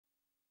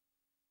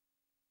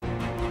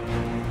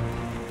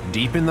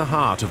Deep in the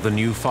heart of the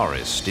New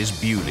Forest is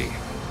Beaulieu,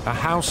 a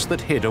house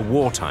that hid a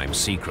wartime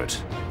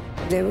secret.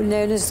 They were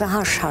known as the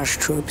Hush Hush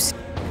troops.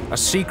 A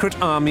secret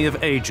army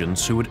of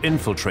agents who would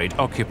infiltrate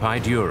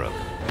occupied Europe.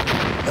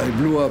 I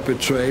blew up a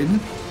train,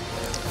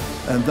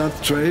 and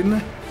that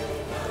train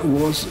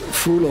was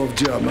full of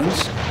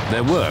Germans.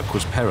 Their work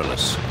was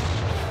perilous.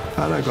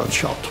 And I got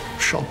shot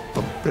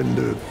up in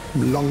the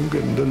lung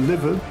and the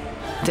liver.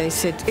 They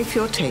said, if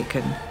you're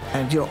taken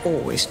and you're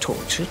always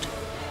tortured,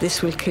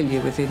 this will kill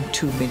you within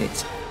 2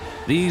 minutes.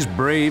 These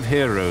brave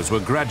heroes were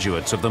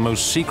graduates of the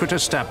most secret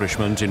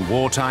establishment in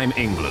wartime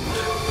England.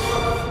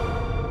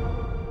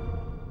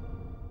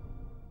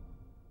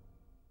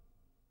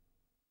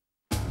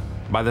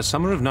 By the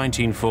summer of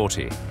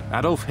 1940,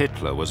 Adolf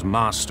Hitler was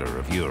master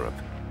of Europe.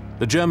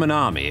 The German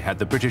army had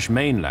the British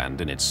mainland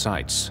in its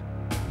sights.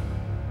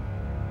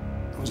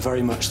 It was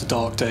very much the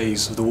dark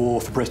days of the war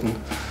for Britain.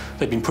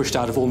 They'd been pushed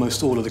out of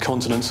almost all of the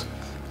continent.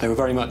 They were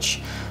very much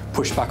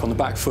pushed back on the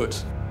back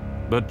foot.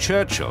 But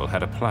Churchill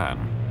had a plan: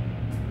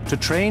 to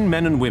train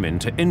men and women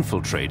to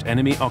infiltrate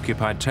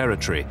enemy-occupied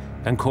territory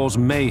and cause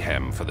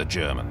mayhem for the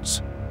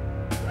Germans.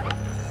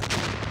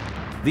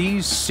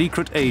 These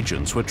secret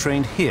agents were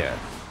trained here,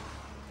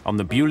 on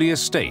the Beaulieu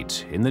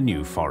estate in the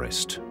New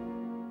Forest.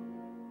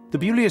 The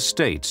Beaulieu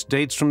estate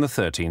dates from the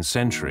 13th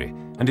century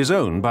and is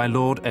owned by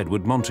Lord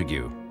Edward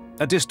Montagu,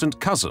 a distant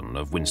cousin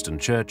of Winston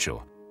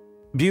Churchill.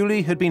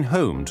 Beaulieu had been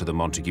home to the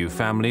Montagu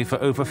family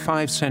for over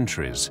 5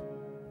 centuries.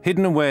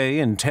 Hidden away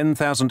in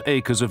 10,000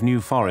 acres of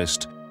New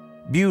Forest,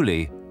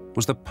 Beaulieu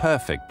was the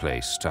perfect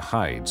place to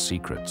hide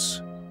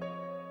secrets.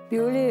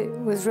 Beaulieu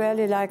was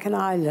really like an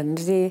island.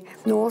 The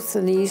north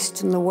and the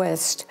east and the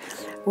west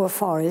were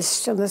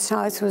forest, and the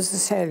south was the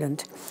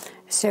Solent.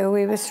 So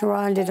we were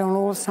surrounded on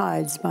all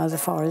sides by the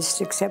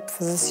forest, except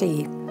for the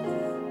sea.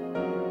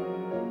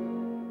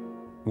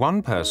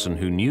 One person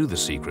who knew the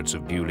secrets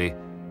of Beaulieu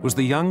was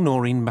the young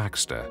Noreen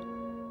Baxter.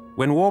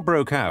 When war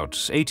broke out,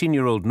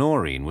 18-year-old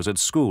Noreen was at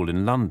school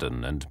in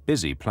London and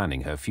busy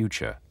planning her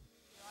future.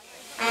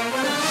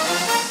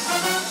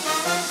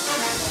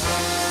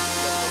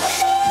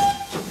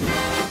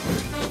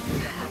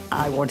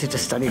 I wanted to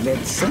study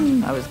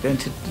medicine. I was going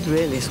to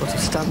really sort of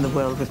stun the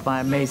world with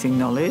my amazing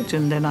knowledge,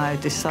 and then I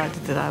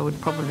decided that I would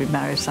probably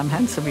marry some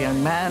handsome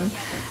young man,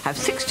 have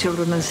 6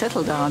 children, and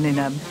settle down in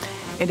a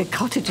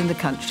cottage in the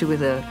country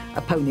with a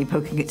pony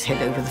poking its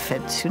head over the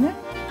fence, you know?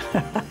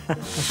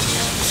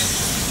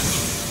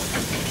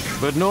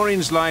 But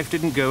Noreen's life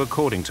didn't go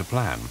according to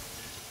plan.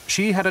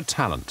 She had a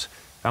talent,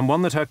 and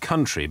one that her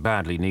country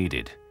badly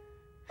needed.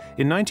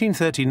 In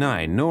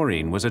 1939,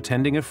 Noreen was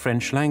attending a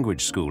French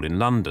language school in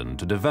London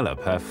to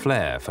develop her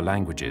flair for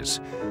languages.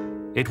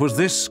 It was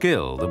this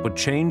skill that would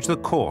change the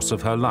course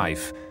of her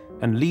life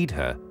and lead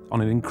her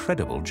on an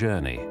incredible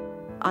journey.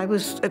 I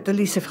was at the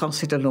Lycée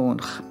Français de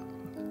Londres,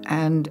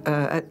 and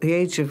at the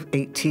age of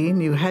 18,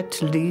 you had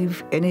to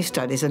leave any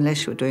studies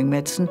unless you were doing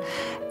medicine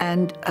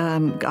and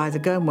either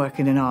go and work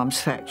in an arms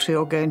factory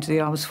or go into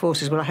the armed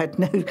forces. Well, I had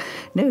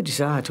no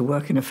desire to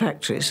work in a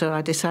factory, so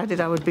I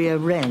decided I would be a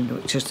wren,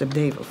 which is the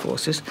naval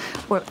forces.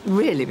 Well,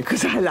 really,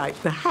 because I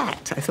liked the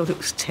hat. I thought it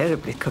was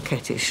terribly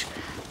coquettish.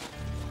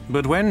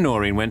 But when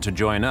Noreen went to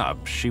join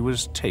up, she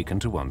was taken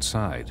to one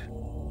side.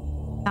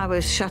 I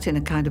was shut in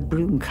a kind of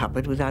broom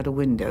cupboard without a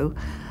window,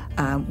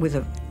 with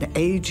an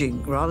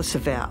ageing, rather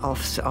severe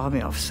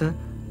army officer,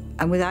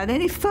 and without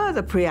any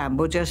further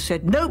preamble just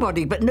said,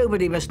 nobody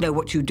must know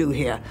what you do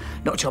here.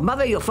 Not your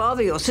mother, your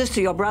father, your sister,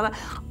 your brother.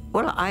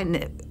 Well,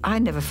 I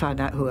never found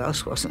out who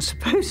else wasn't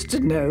supposed to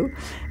know,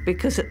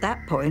 because at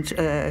that point,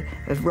 an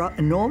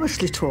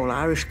enormously tall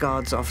Irish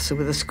Guards officer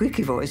with a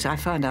squeaky voice, I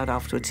found out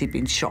afterwards he'd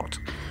been shot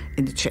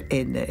in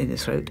the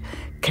throat,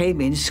 came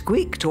in,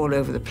 squeaked all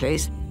over the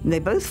place, and they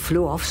both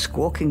flew off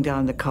squawking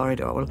down the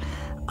corridor. Well,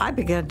 I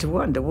began to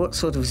wonder what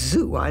sort of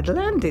zoo I'd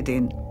landed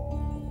in.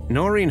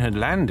 Noreen had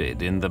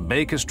landed in the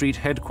Baker Street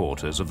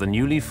headquarters of the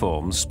newly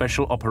formed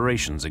Special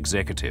Operations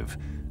Executive,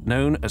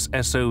 known as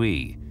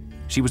SOE.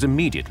 She was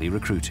immediately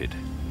recruited.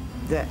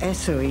 The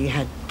SOE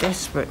had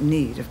desperate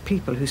need of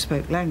people who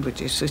spoke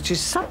languages, which is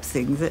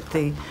something that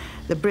the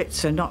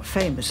Brits are not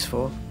famous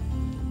for.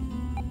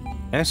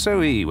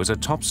 SOE was a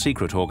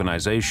top-secret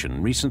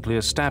organization recently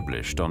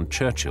established on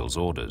Churchill's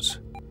orders.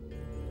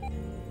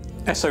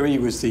 SOE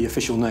was the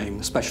official name,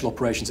 the Special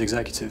Operations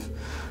Executive,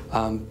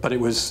 but it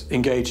was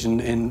engaged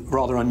in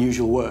rather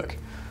unusual work.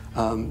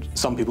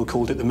 Some people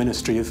called it the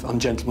Ministry of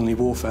Ungentlemanly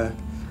Warfare.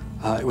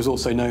 It was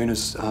also known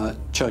as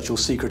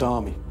Churchill's Secret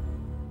Army.